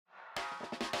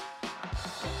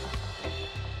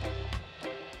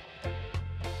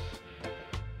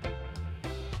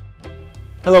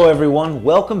Hello everyone,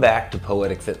 welcome back to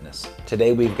Poetic Fitness.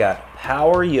 Today we've got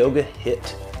Power Yoga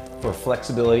HIIT for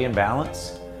flexibility and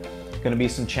balance. Going to be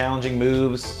some challenging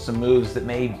moves, some moves that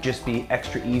may just be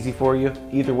extra easy for you.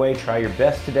 Either way, try your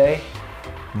best today.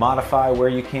 Modify where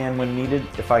you can when needed.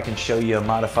 If I can show you a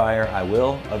modifier, I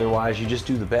will. Otherwise, you just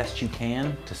do the best you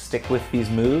can to stick with these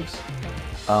moves.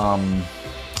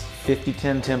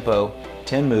 50-10 tempo,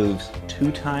 10 moves,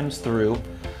 2 times through.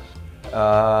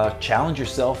 Challenge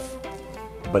yourself,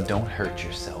 but don't hurt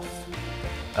yourself.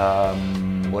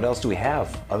 What else do we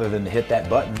have other than to hit that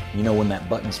button? You know when that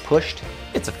button's pushed,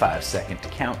 it's a 5-second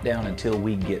countdown until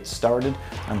we get started.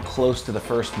 I'm close to the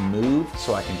first move,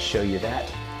 so I can show you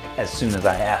that as soon as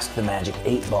I ask the magic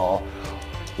 8 ball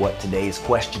what today's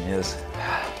question is.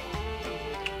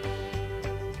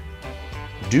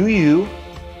 Do you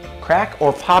crack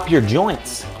or pop your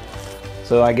joints?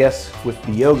 So I guess with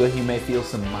the yoga, you may feel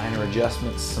some minor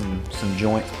adjustments, some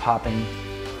joints popping.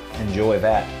 Enjoy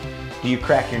that. Do you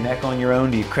crack your neck on your own?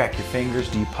 Do you crack your fingers?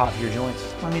 Do you pop your joints?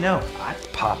 Let me know. I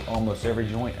pop almost every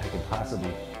joint I could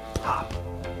possibly pop.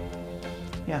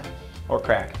 Yeah, or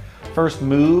crack. First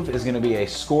move is going to be a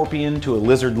scorpion to a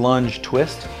lizard lunge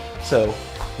twist. So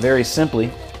very simply,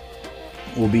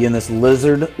 we'll be in this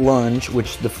lizard lunge,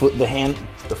 which the foot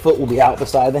will be out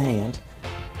beside the hand.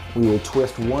 We will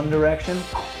twist one direction,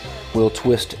 we'll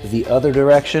twist the other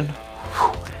direction,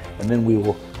 and then we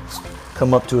will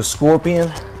come up to a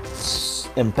scorpion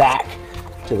and back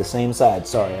to the same side.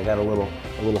 Sorry, I got a little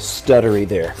stuttery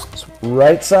there. So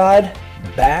right side,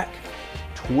 back,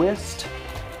 twist,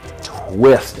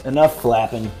 twist. Enough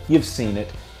flapping. You've seen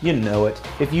it. You know it.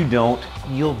 If you don't,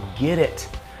 you'll get it.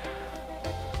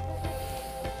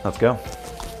 Let's go.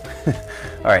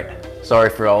 All right.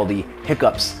 Sorry for all the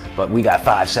hiccups, but we got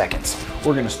 5 seconds.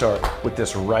 We're going to start with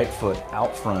this right foot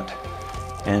out front.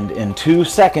 And in 2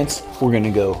 seconds, we're going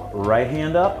to go right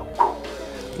hand up,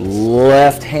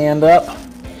 left hand up,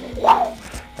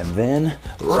 and then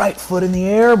right foot in the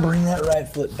air. Bring that right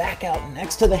foot back out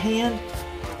next to the hand,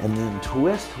 and then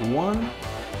twist 1,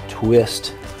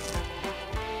 twist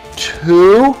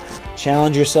 2.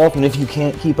 Challenge yourself, and if you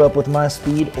can't keep up with my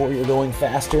speed or you're going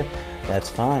faster, that's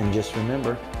fine. Just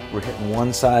remember, we're hitting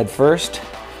one side first,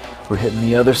 we're hitting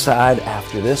the other side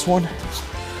after this one.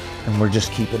 And we're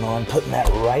just keeping on putting that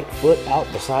right foot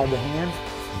out beside the hand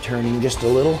and turning just a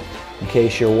little in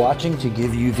case you're watching to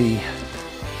give you the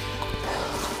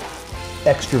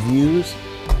extra views.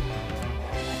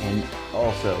 And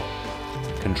also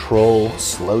control,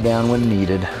 slow down when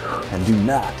needed, and do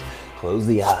not close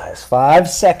the eyes. 5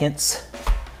 seconds.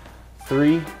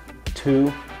 3, 2,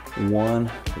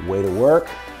 1. Way to work.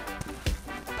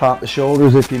 Pop the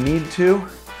shoulders if you need to.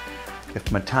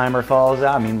 If my timer falls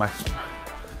out, my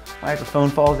microphone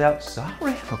falls out,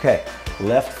 sorry. Okay,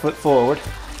 left foot forward,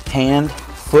 hand,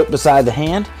 foot beside the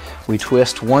hand. We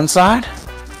twist one side,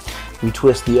 we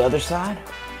twist the other side.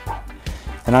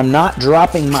 And I'm not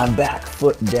dropping my back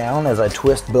foot down as I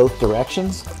twist both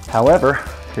directions. However,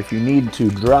 if you need to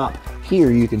drop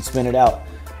here, you can spin it out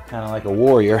kind of like a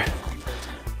warrior.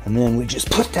 And then we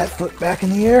just put that foot back in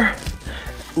the air,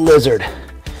 lizard.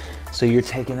 So you're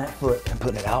taking that foot and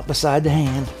putting it out beside the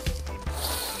hand,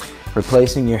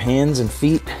 replacing your hands and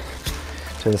feet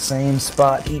to the same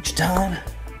spot each time,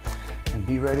 and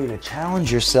be ready to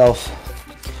challenge yourself.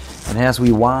 And as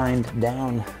we wind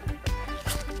down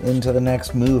into the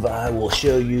next move, I will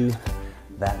show you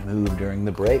that move during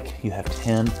the break. You have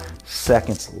 10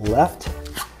 seconds left.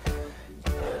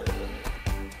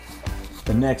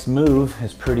 The next move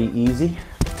is pretty easy.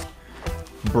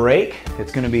 Break,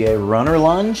 it's going to be a runner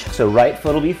lunge, so right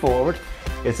foot will be forward.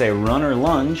 It's a runner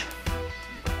lunge,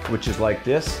 which is like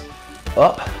this,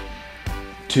 up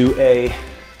to a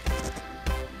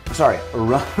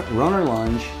runner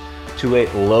lunge to a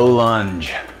low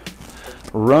lunge.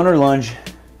 Runner lunge,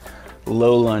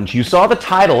 low lunge. You saw the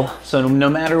title, so no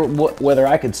matter whether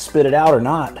I could spit it out or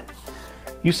not,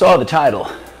 you saw the title.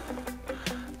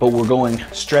 But we're going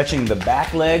stretching the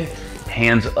back leg,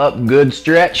 hands up, good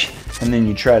stretch, and then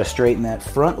you try to straighten that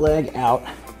front leg out,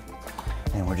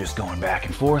 and we're just going back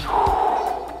and forth.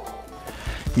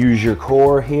 Use your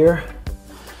core here.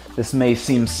 This may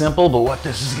seem simple, but what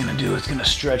this is gonna do is gonna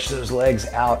stretch those legs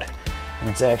out, and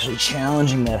it's actually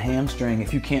challenging that hamstring.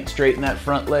 If you can't straighten that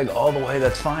front leg all the way,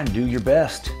 that's fine, do your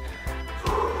best.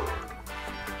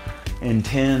 In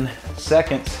 10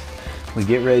 seconds, we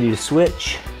get ready to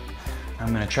switch.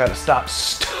 I'm gonna try to stop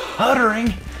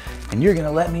stuttering, and you're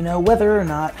gonna let me know whether or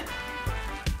not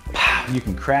you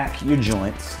can crack your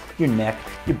joints, your neck,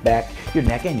 your back, your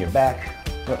neck and your back.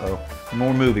 Uh-oh,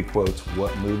 more movie quotes.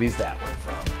 What movie's that one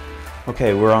from?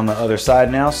 Okay, we're on the other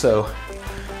side now, so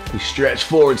You stretch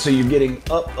forward so you're getting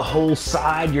up the whole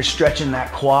side, you're stretching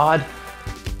that quad.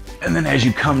 And then as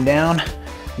you come down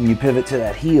and you pivot to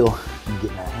that heel, you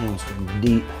get that hamstring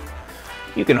deep.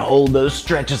 You can hold those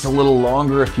stretches a little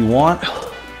longer if you want.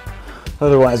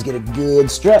 Otherwise, get a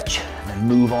good stretch and then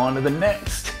move on to the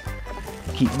next.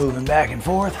 Keep moving back and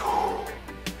forth.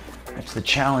 That's the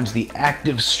challenge, the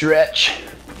active stretch.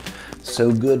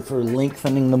 So good for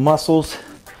lengthening the muscles.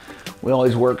 We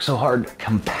always work so hard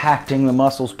compacting the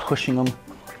muscles, pushing them.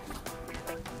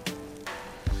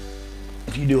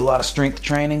 If you do a lot of strength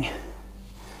training,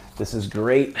 this is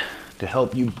great to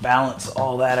help you balance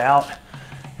all that out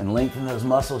and lengthen those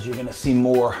muscles. You're gonna see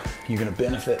more. You're gonna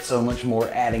benefit so much more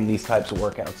adding these types of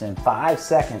workouts in. 5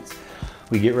 seconds,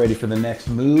 we get ready for the next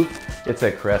move. It's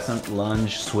a crescent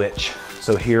lunge switch.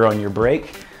 So here on your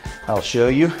break, I'll show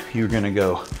you. You're gonna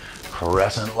go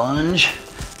crescent lunge,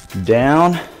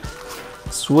 down,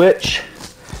 switch,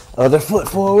 other foot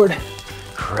forward,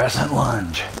 crescent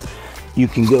lunge. You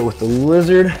can go with the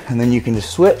lizard and then you can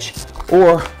just switch,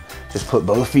 or just put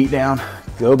both feet down,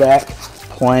 go back,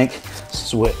 plank,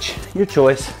 switch. Your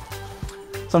choice.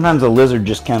 Sometimes a lizard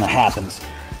just kind of happens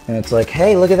and it's like,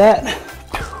 hey, look at that.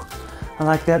 I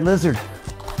like that lizard.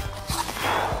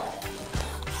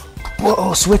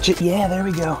 Whoa, switch it. Yeah, there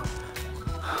we go.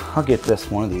 I'll get this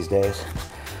one of these days.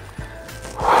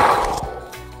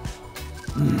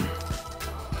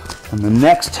 And the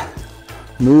next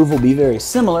move will be very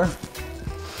similar,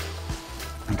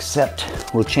 except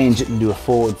we'll change it and do a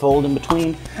forward fold in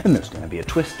between, and there's going to be a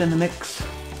twist in the mix.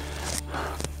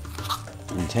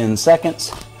 In 10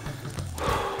 seconds.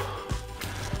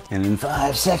 And in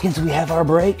 5 seconds, we have our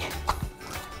break.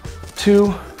 2,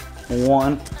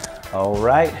 1. All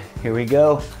right, here we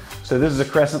go. So this is a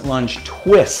crescent lunge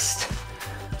twist.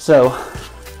 So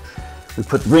we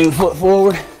put the ring foot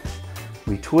forward,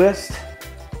 we twist,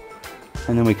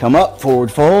 and then we come up, forward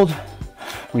fold,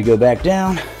 we go back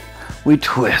down, we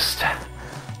twist.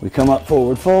 We come up,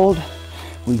 forward fold,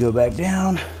 we go back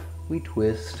down, we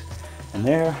twist, and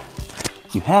there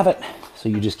you have it. So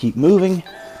you just keep moving.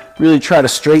 Really try to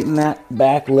straighten that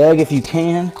back leg if you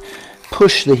can.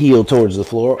 Push the heel towards the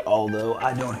floor, although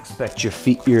I don't expect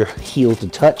your heel to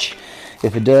touch.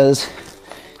 If it does,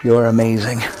 you're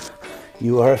amazing.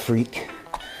 You are a freak.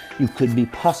 You could be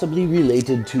possibly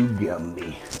related to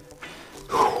Gumby.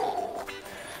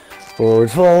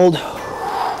 Forward fold.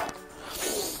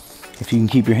 If you can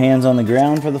keep your hands on the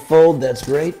ground for the fold, that's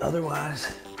great.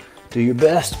 Otherwise, do your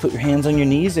best. Put your hands on your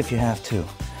knees if you have to.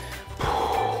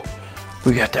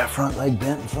 We got that front leg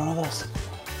bent in front of us.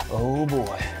 Oh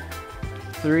boy.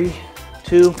 3,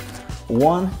 2,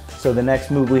 1. So the next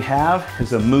move we have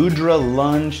is a Mudra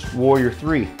Lunge Warrior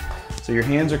 3. So your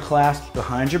hands are clasped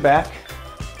behind your back.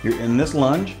 You're in this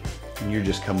lunge and you're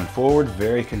just coming forward,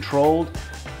 very controlled,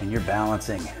 and you're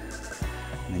balancing.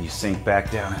 And then you sink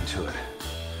back down into it.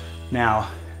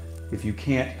 Now, if you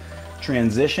can't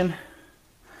transition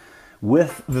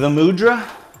with the mudra,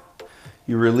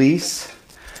 you release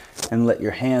and let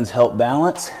your hands help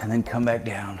balance and then come back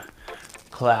down.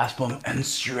 Clasp them and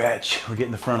stretch. We're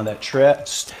getting the front of that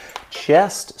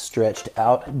chest stretched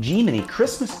out. Jiminy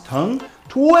Christmas tongue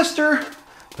twister.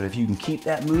 But if you can keep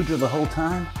that mudra the whole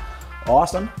time,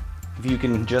 awesome. If you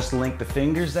can just link the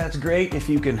fingers, that's great. If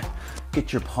you can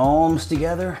get your palms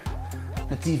together,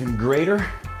 that's even greater.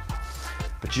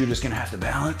 But you're just gonna have to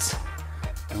balance.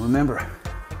 And remember,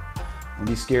 don't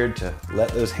be scared to let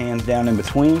those hands down in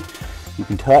between. You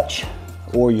can touch,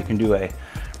 or you can do a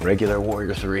regular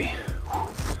Warrior 3.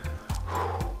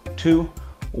 2,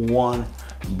 1,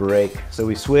 break. So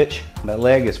we switch. That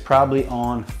leg is probably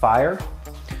on fire.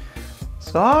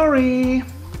 Sorry.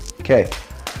 Okay,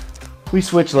 we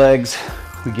switch legs.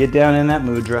 We get down in that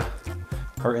mudra,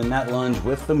 or in that lunge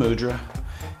with the mudra,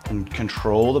 and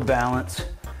control the balance.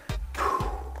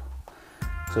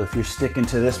 So if you're sticking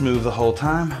to this move the whole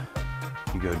time,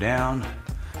 you go down,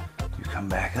 you come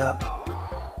back up.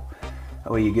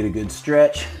 That way you get a good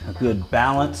stretch, a good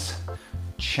balance.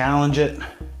 Challenge it.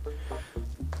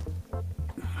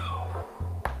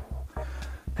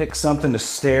 Pick something to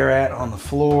stare at on the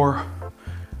floor.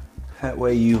 That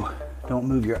way you don't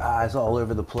move your eyes all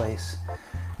over the place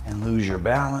and lose your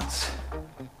balance.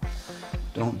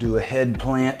 Don't do a head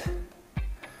plant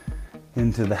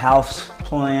into the house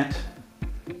plant,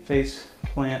 face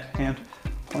plant, hand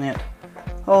plant.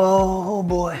 Oh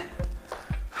boy.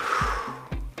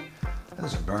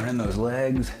 Those are burning, those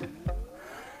legs.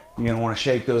 You're gonna wanna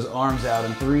shake those arms out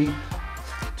in 3,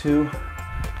 2,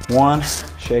 1.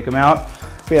 Shake them out.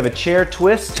 We have a chair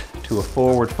twist to a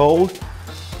forward fold.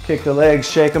 Kick the legs,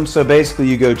 shake them. So basically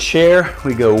you go chair,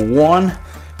 we go 1,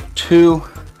 2,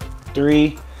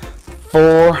 3,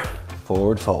 4,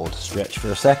 forward fold. Stretch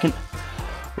for a second,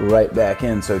 right back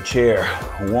in. So chair,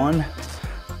 1,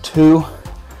 2,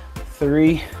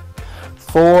 3,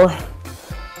 4,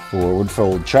 forward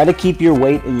fold. Try to keep your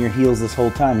weight in your heels this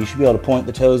whole time. You should be able to point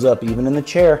the toes up, even in the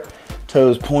chair.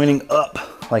 Toes pointing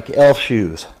up like elf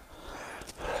shoes.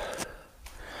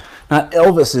 Not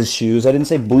Elvis's shoes. I didn't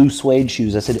say blue suede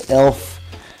shoes. I said elf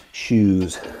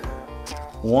shoes.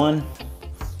 1,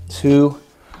 2,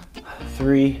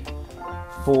 3,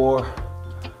 4,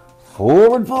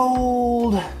 forward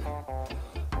fold.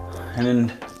 And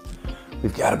then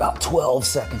we've got about 12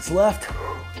 seconds left.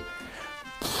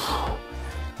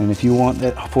 And if you want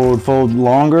that forward fold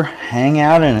longer, hang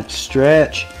out in it,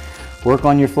 stretch. Work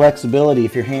on your flexibility.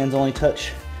 If your hands only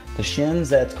touch the shins,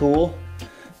 that's cool.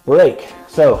 Break.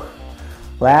 So,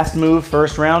 last move,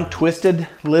 first round, twisted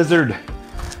lizard.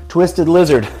 Twisted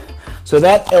lizard. So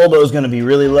that elbow is going to be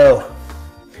really low.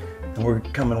 And we're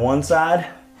coming one side.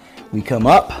 We come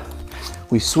up.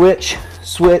 We switch,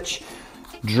 switch.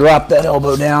 Drop that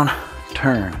elbow down.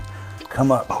 Turn.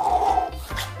 Come up.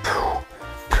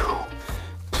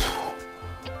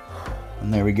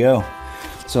 And there we go.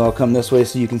 So I'll come this way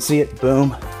so you can see it.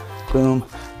 Boom, boom,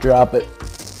 drop it,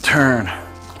 turn.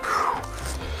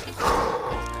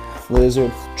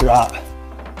 Lizard, drop,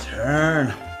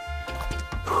 turn.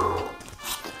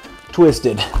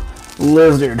 Twisted,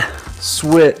 lizard,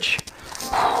 switch.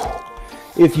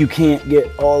 If you can't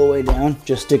get all the way down,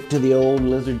 just stick to the old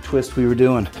lizard twist we were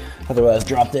doing. Otherwise,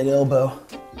 drop that elbow,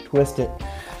 twist it,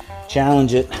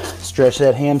 challenge it, stretch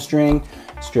that hamstring,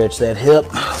 stretch that hip.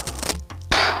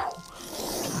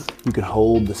 You can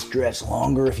hold the stretch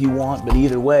longer if you want, but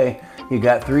either way, you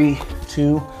got 3,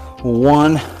 2,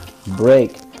 1,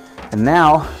 break. And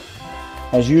now,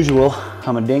 as usual,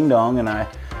 I'm a ding dong and I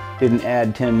didn't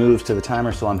add 10 moves to the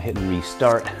timer, so I'm hitting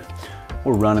restart.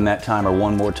 We're running that timer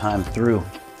one more time through.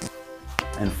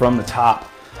 And from the top,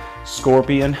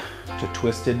 scorpion to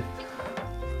twisted,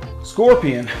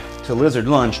 scorpion to lizard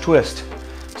lunge twist.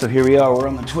 So here we are, we're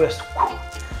on the twist.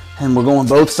 And we're going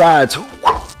both sides.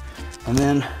 And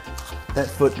then that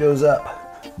foot goes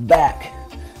up, back,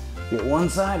 get one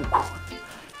side,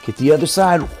 get the other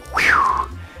side,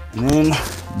 and then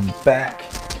back.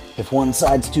 If one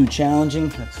side's too challenging,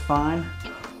 that's fine.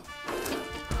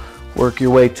 Work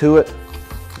your way to it.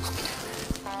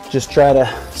 Just try to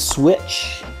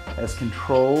switch as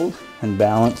controlled and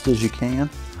balanced as you can.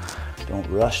 Don't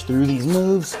rush through these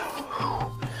moves.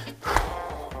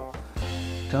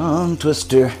 Tongue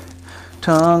twister,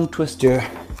 tongue twister.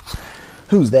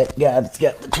 Who's that guy that's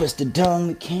got the twisted tongue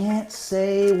that can't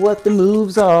say what the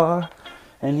moves are?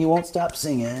 And he won't stop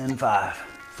singing. 5,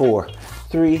 4,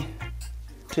 3,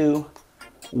 2,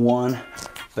 1.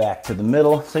 Back to the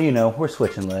middle. So you know, we're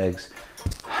switching legs.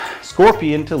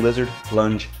 Scorpion to lizard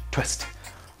lunge twist.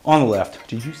 On the left.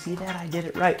 Did you see that? I did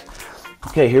it right.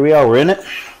 Okay, here we are. We're in it.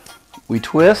 We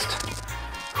twist.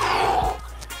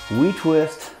 We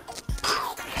twist.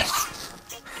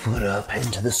 Foot up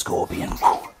into the scorpion.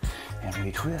 And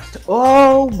we twist.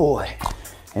 Oh boy.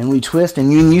 And we twist, and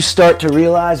when you start to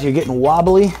realize you're getting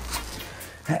wobbly,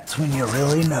 that's when you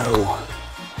really know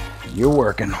you're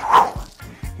working.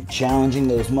 You're challenging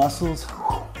those muscles.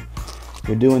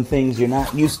 You're doing things you're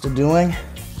not used to doing,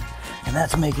 and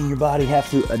that's making your body have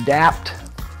to adapt.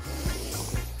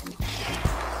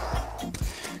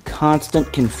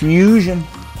 Constant confusion.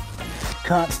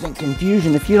 Constant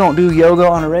confusion. If you don't do yoga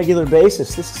on a regular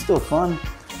basis, this is still fun.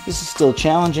 This is still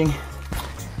challenging.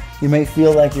 You may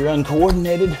feel like you're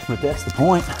uncoordinated, but that's the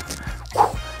point.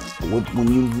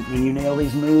 When you nail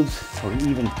these moves, or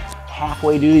even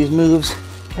halfway do these moves,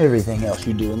 everything else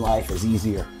you do in life is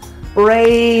easier.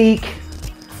 Break!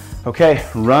 Okay,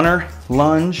 runner,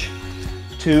 lunge,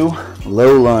 2,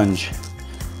 low lunge.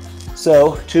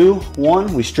 So 2,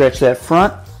 1, we stretch that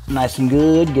front, nice and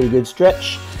good, get a good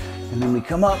stretch. And then we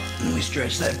come up and we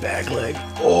stretch that back leg.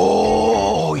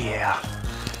 Oh yeah.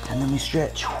 And then we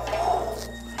stretch.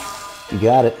 You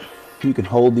got it. You can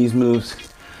hold these moves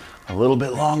a little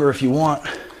bit longer if you want.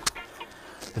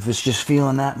 If it's just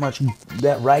feeling that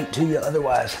right to you.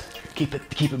 Otherwise, keep it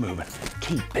moving.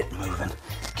 Keep it moving.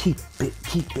 Keep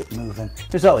it moving.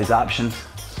 There's always options.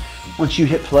 Once you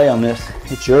hit play on this,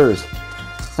 it's yours.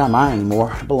 It's not mine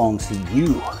anymore. It belongs to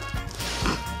you.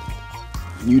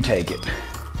 You take it.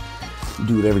 You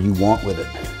do whatever you want with it.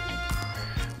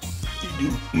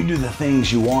 You do the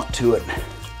things you want to it.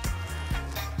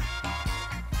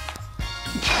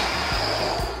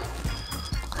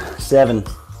 Seven,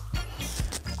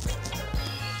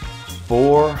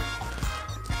 4,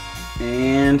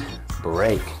 and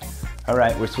break. All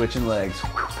right, we're switching legs.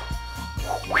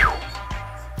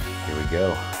 Here we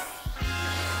go.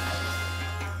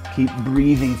 Keep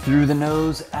breathing through the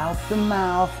nose, out the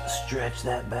mouth. Stretch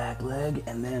that back leg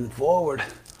and then forward.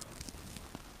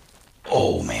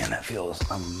 Oh man, that feels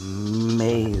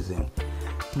amazing.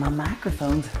 My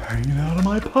microphone's hanging out of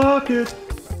my pocket.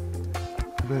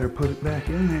 I better put it back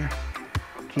in there.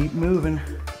 Keep moving,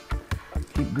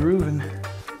 keep grooving,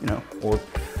 you know, or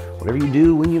whatever you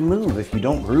do when you move. If you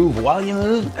don't groove while you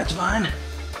move, that's fine.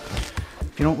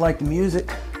 If you don't like the music,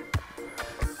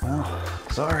 well,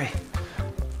 sorry.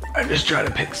 I just try to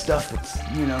pick stuff that's,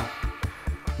 you know,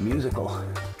 musical.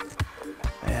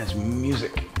 As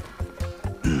music.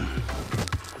 I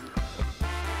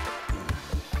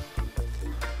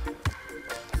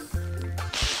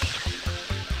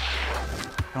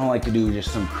don't like to do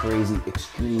just some crazy,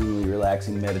 extremely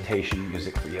relaxing meditation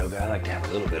music for yoga. I like to have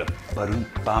a little bit of ba-doom,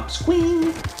 bop,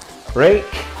 squeak, break.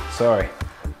 Sorry.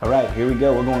 All right, here we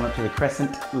go. We're going up to the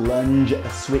crescent lunge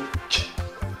switch.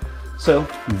 So,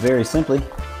 very simply,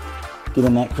 get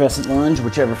in that crescent lunge,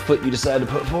 whichever foot you decide to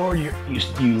put forward, you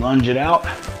lunge it out.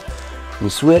 You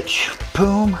switch,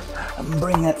 boom,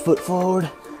 bring that foot forward,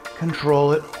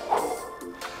 control it.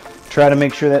 Try to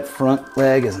make sure that front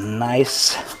leg is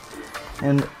nice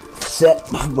and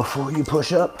set before you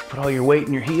push up. Put all your weight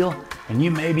in your heel, and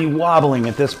you may be wobbling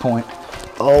at this point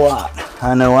a lot.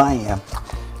 I know I am.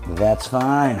 That's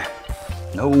fine.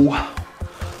 No,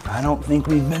 I don't think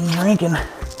we've been drinking.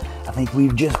 I think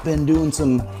we've just been doing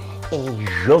some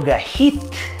yoga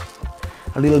HIIT.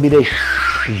 A little bit of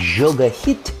yoga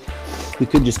HIIT. We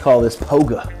could just call this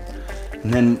poga.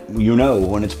 And then, you know,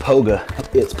 when it's poga,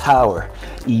 it's power,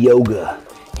 yoga,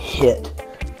 HIIT,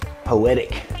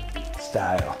 poetic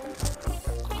style.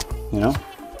 You know?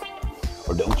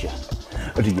 Or don't you?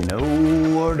 Or do you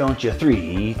know or don't you?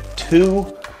 3,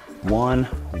 2, 1.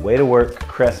 Way to work.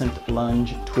 Crescent,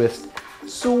 lunge, twist,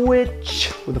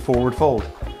 switch with a forward fold.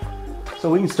 So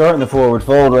we can start in the forward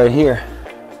fold right here.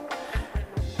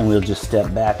 And we'll just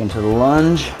step back into the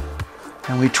lunge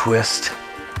and we twist.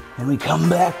 And we come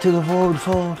back to the forward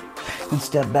fold and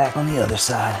step back on the other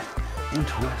side and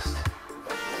twist.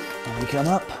 And we come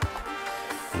up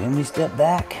and then we step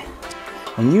back.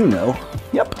 And you know,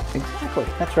 yep, exactly,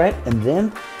 that's right. And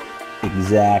then,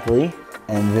 exactly,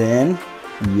 and then,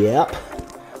 yep.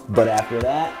 But after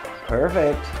that,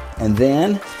 perfect. And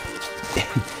then,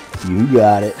 you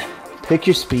got it. Pick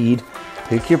your speed,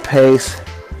 pick your pace.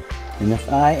 And if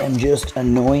I am just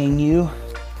annoying you,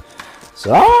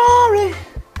 sorry.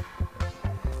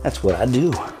 That's what I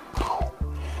do.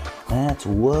 That's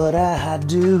what I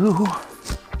do.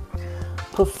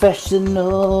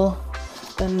 Professional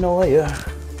annoyer.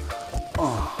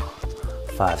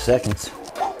 5 seconds.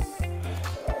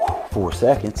 4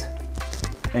 seconds.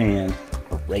 And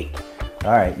break.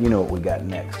 All right, you know what we got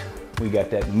next. We got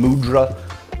that mudra,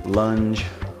 lunge,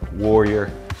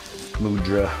 warrior,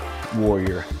 mudra,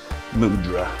 warrior,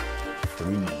 mudra.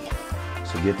 3.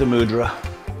 So get the mudra.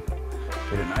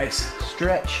 Get a nice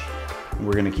stretch.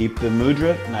 We're gonna keep the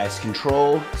mudra, nice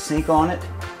control, sink on it,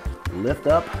 lift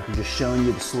up. I'm just showing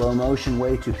you the slow motion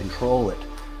way to control it.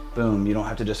 Boom, you don't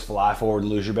have to just fly forward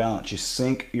and lose your balance. You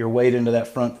sink your weight into that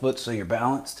front foot so you're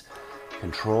balanced.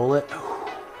 Control it.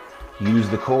 Use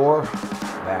the core,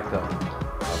 back up.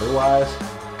 Otherwise,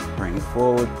 bring it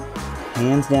forward.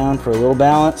 Hands down for a little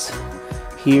balance.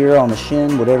 Here on the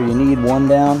shin, whatever you need, one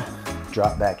down.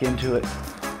 Drop back into it.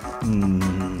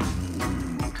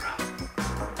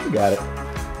 You got it.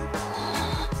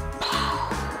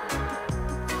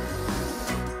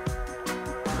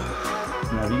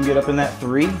 Now if you can get up in that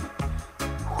 3,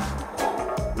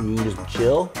 and you can just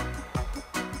chill,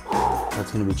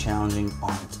 that's gonna be challenging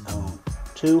on its own.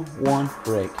 2, 1,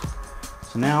 break.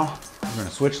 So now we're gonna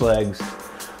switch legs.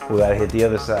 We gotta hit the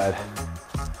other side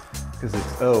because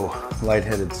it's,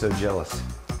 lightheaded, so jealous.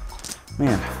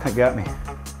 Man, that got me.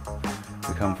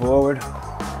 We come forward,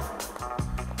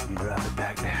 you drop it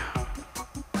back down.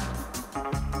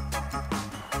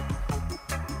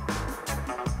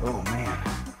 Oh man.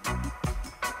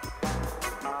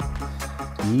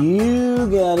 You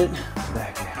got it.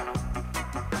 Back down.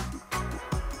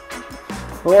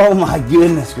 Oh my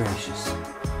goodness gracious.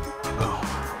 Boom.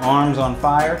 Arms on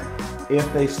fire.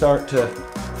 If they start to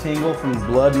tingle from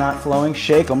blood not flowing,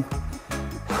 shake them.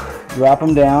 Drop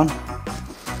them down.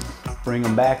 Bring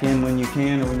them back in when you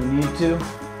can or when you need to.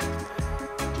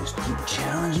 Just keep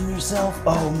challenging yourself.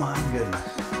 Oh my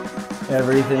goodness.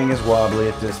 Everything is wobbly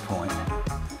at this point.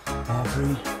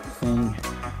 Everything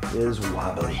is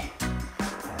wobbly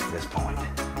at this point.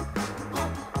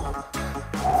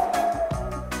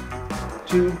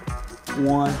 2,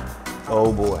 1.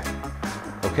 Oh boy.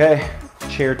 Okay,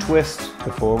 chair twist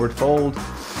to forward fold.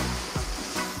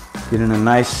 Get in a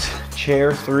nice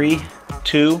chair. 3,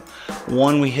 2,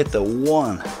 1. We hit the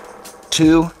 1,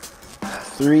 2,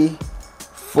 3,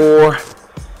 4.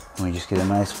 And we just get a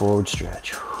nice forward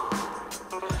stretch.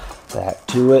 Back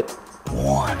to it.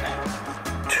 1,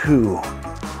 2,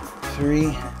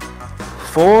 3,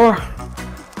 4.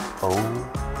 Oh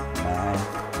my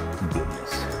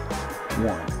goodness.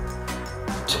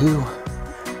 1, 2.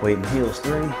 Weight in the heels.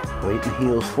 3. Weight in the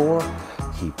heels. 4.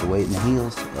 Keep the weight in the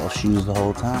heels. Well, shoes the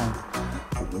whole time.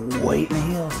 Weight in the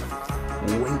heels.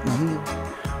 Weight in the heels.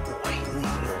 Weight in the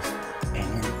heels.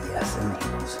 And yes, in the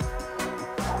heels.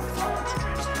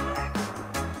 Stretch the neck.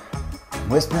 I'm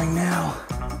whispering now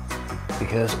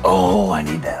because, oh, I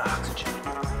need that oxygen.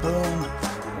 Boom.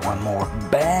 One more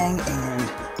bang and,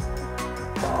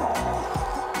 oh.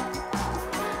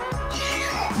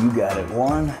 You got it.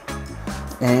 1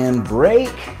 and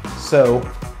break. So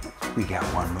we got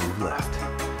one move left.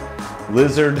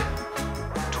 Lizard,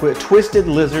 twisted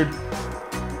lizard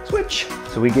switch.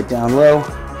 So we get down low,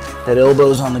 that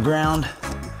elbow's on the ground,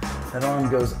 that arm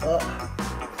goes up,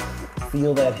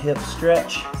 feel that hip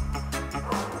stretch,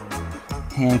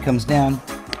 hand comes down,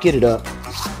 get it up,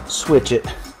 switch it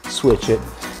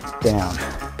down.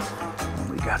 And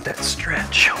we got that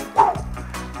stretch.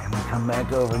 And we come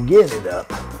back over, get it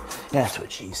up. That's what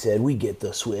she said, we get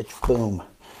the switch, boom.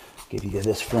 Give you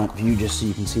this front view just so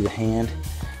you can see the hand.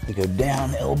 We go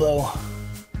down, elbow,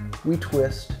 we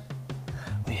twist,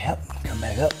 we come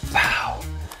back up, pow,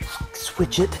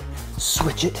 switch it,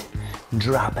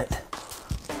 drop it,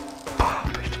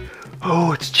 pop it.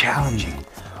 Oh, it's challenging.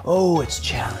 Oh, it's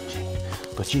challenging.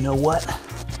 But you know what?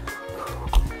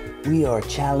 We are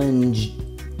challengers.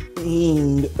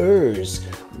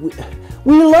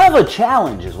 We love a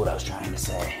challenge is what I was trying to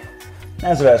say.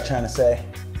 That's what I was trying to say.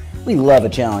 We love a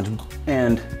challenge,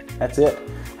 and that's it.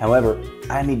 However,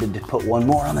 I needed to put one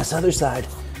more on this other side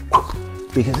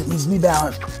because it needs to be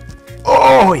balanced.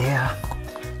 Oh yeah.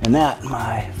 And that,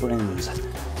 my friends,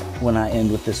 when I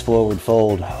end with this forward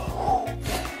fold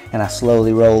and I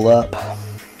slowly roll up,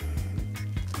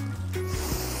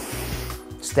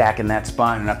 stacking that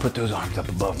spine, and I put those arms up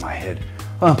above my head.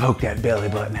 I'm gonna poke that belly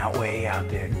button out way out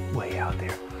there, way out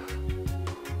there.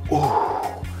 Ooh.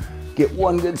 Get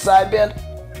one good side bend.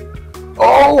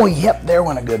 Oh, yep, there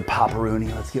went a good pop-a-rooney.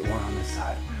 Let's get one on this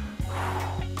side.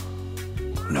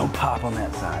 No pop on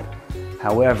that side.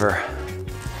 However,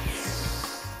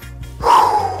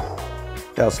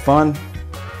 that was fun.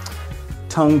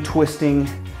 Tongue twisting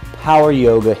power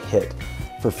yoga HIIT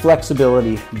for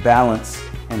flexibility, balance,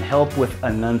 and help with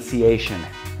enunciation.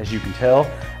 As you can tell,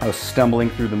 I was stumbling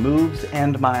through the moves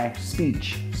and my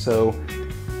speech. So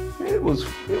it was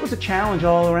a challenge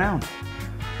all around.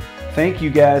 Thank you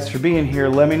guys for being here.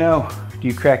 Let me know, do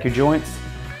you crack your joints?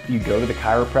 Do you go to the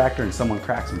chiropractor and someone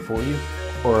cracks them for you?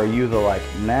 Or are you the like,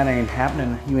 that ain't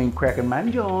happening, you ain't cracking my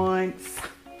joints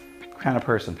kind of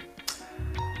person?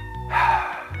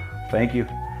 Thank you.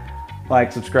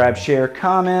 Like, subscribe, share,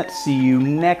 comment. See you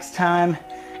next time.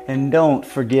 And don't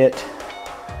forget,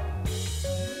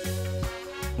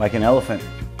 like an elephant,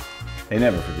 they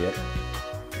never forget.